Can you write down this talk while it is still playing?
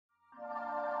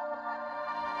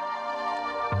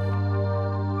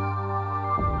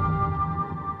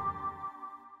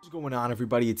Going on,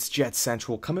 everybody? It's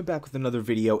JetsCentral coming back with another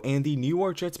video, and the New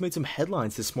York Jets made some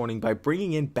headlines this morning by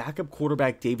bringing in backup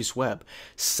quarterback Davis Webb,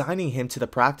 signing him to the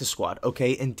practice squad.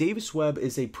 Okay, and Davis Webb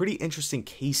is a pretty interesting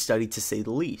case study to say the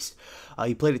least.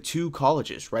 He played at two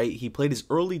colleges, right? He played his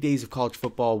early days of college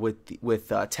football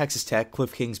with Texas Tech,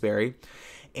 Cliff Kingsbury.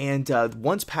 And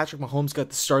once Patrick Mahomes got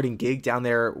the starting gig down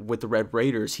there with the Red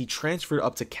Raiders, he transferred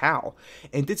up to Cal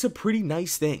and did some pretty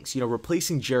nice things,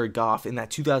 replacing Jared Goff in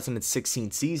that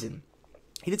 2016 season.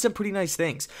 He did some pretty nice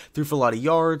things. Threw for a lot of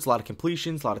yards, a lot of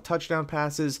completions, a lot of touchdown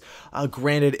passes.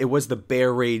 Granted, it was the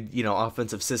Bear Raid,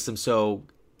 offensive system, so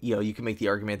you can make the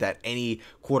argument that any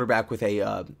quarterback with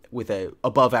a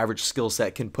above average skill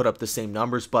set can put up the same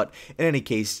numbers. But in any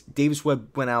case, Davis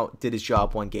Webb went out, did his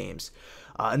job, won games.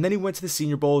 And then he went to the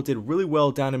Senior Bowl, did really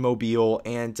well down in Mobile,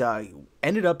 and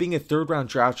ended up being a third-round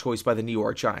draft choice by the New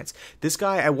York Giants. This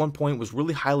guy, at one point, was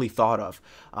really highly thought of.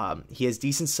 He has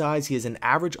decent size, he has an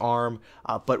average arm,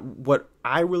 but what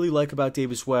I really like about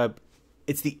Davis Webb,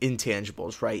 it's the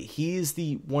intangibles, right? He is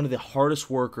one of the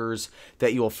hardest workers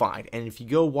that you will find. And if you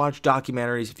go watch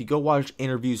documentaries, if you go watch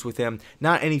interviews with him,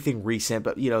 not anything recent,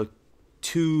 but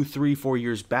 2, 3, 4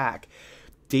 years back,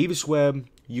 Davis Webb,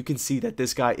 you can see that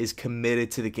this guy is committed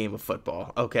to the game of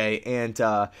football, okay? And,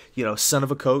 son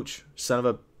of a coach, son of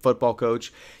a football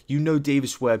coach,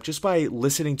 Davis Webb, just by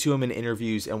listening to him in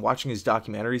interviews and watching his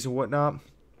documentaries and whatnot,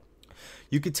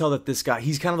 you could tell that this guy,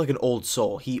 he's kind of like an old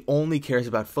soul. He only cares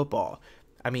about football.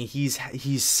 I mean,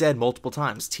 he's said multiple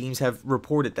times, teams have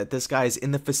reported that this guy is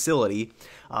in the facility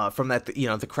from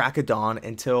the crack of dawn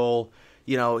until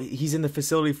he's in the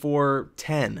facility for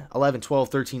 10, 11, 12,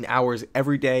 13 hours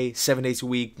every day, 7 days a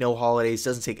week, no holidays,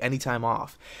 doesn't take any time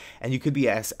off. And you could be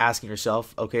asking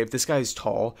yourself, okay, if this guy is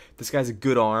tall, this guy's a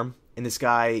good arm, and this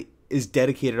guy is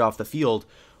dedicated off the field,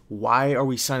 why are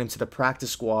we signing him to the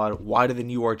practice squad? Why did the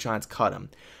New York Giants cut him?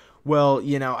 Well,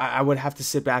 I would have to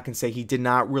sit back and say he did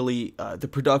not really, the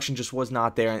production just was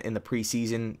not there in the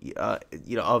preseason,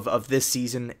 of this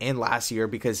season and last year,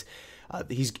 because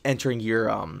he's entering year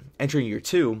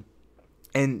 2,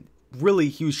 and really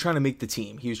he was trying to make the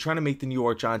team. He was trying to make the New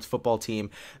York Giants football team,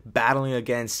 battling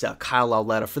against Kyle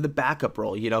Lauletta for the backup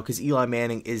role, because Eli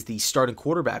Manning is the starting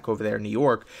quarterback over there in New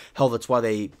York. Hell, that's what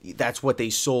they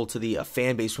sold to the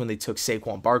fan base when they took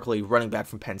Saquon Barkley, running back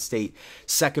from Penn State,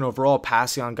 second overall,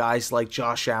 passing on guys like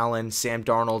Josh Allen, Sam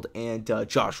Darnold, and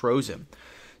Josh Rosen.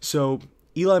 So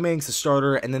Eli Manning's the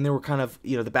starter, and then they were kind of,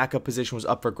 the backup position was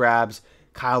up for grabs.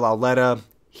 Kyle Lauletta,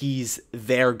 he's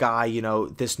their guy.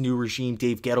 This new regime,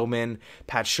 Dave Gettleman,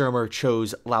 Pat Shurmur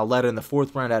chose Lauletta in the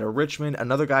 4th round out of Richmond.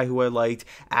 Another guy who I liked,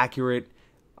 accurate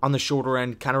on the shorter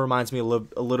end, kind of reminds me a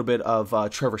little bit of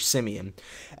Trevor Siemian.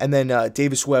 And then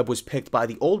Davis Webb was picked by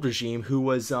the old regime, who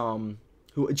was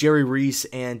Jerry Reese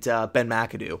and Ben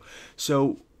McAdoo.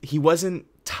 So he wasn't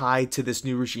tied to this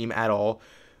new regime at all.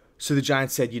 So the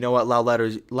Giants said, you know what,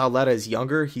 Lauletta is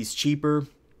younger, he's cheaper,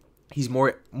 he's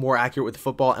more accurate with the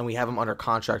football, and we have him under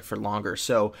contract for longer.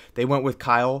 So they went with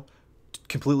Kyle,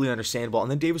 completely understandable.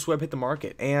 And then Davis Webb hit the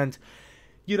market. And,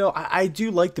 I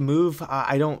do like the move.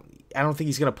 I don't think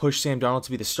he's going to push Sam Darnold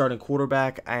to be the starting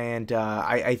quarterback. And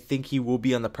I think he will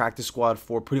be on the practice squad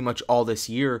for pretty much all this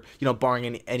year,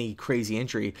 barring any crazy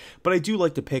injury. But I do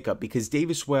like the pickup because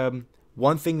Davis Webb,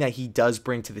 one thing that he does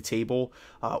bring to the table,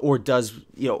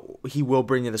 he will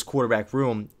bring to this quarterback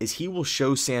room, is he will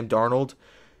show Sam Darnold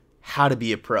how to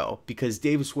be a pro, because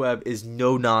Davis Webb is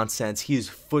no nonsense. He is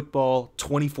football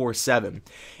 24/7,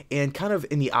 and kind of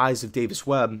in the eyes of Davis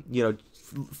Webb,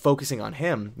 focusing on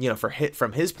him,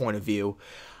 from his point of view,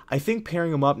 I think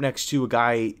pairing him up next to a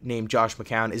guy named Josh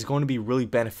McCown is going to be really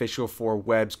beneficial for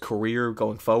Webb's career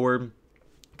going forward,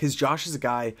 because Josh is a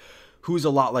guy who's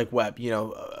a lot like Webb,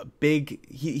 big.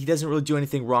 He doesn't really do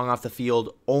anything wrong off the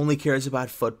field, only cares about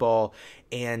football,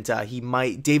 and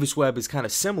Davis Webb is kind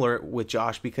of similar with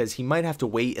Josh because he might have to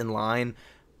wait in line,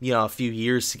 a few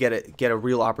years to get a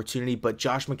real opportunity, but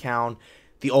Josh McCown,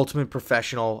 the ultimate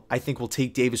professional, I think will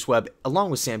take Davis Webb,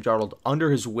 along with Sam Darnold, under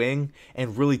his wing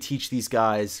and really teach these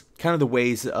guys kind of the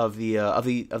ways of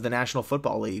the National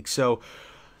Football League. So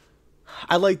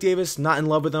I like Davis, not in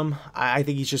love with him. I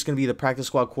think he's just going to be the practice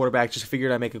squad quarterback. Just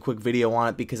figured I'd make a quick video on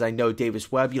it because I know Davis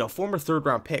Webb, former 3rd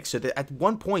round pick. So at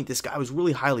one point, this guy was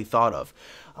really highly thought of,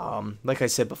 like I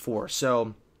said before.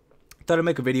 So thought I'd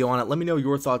make a video on it. Let me know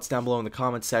your thoughts down below in the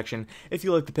comments section if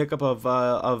you like the pickup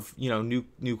of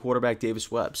new quarterback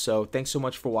Davis Webb. So thanks so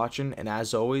much for watching, and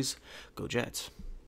as always, go Jets.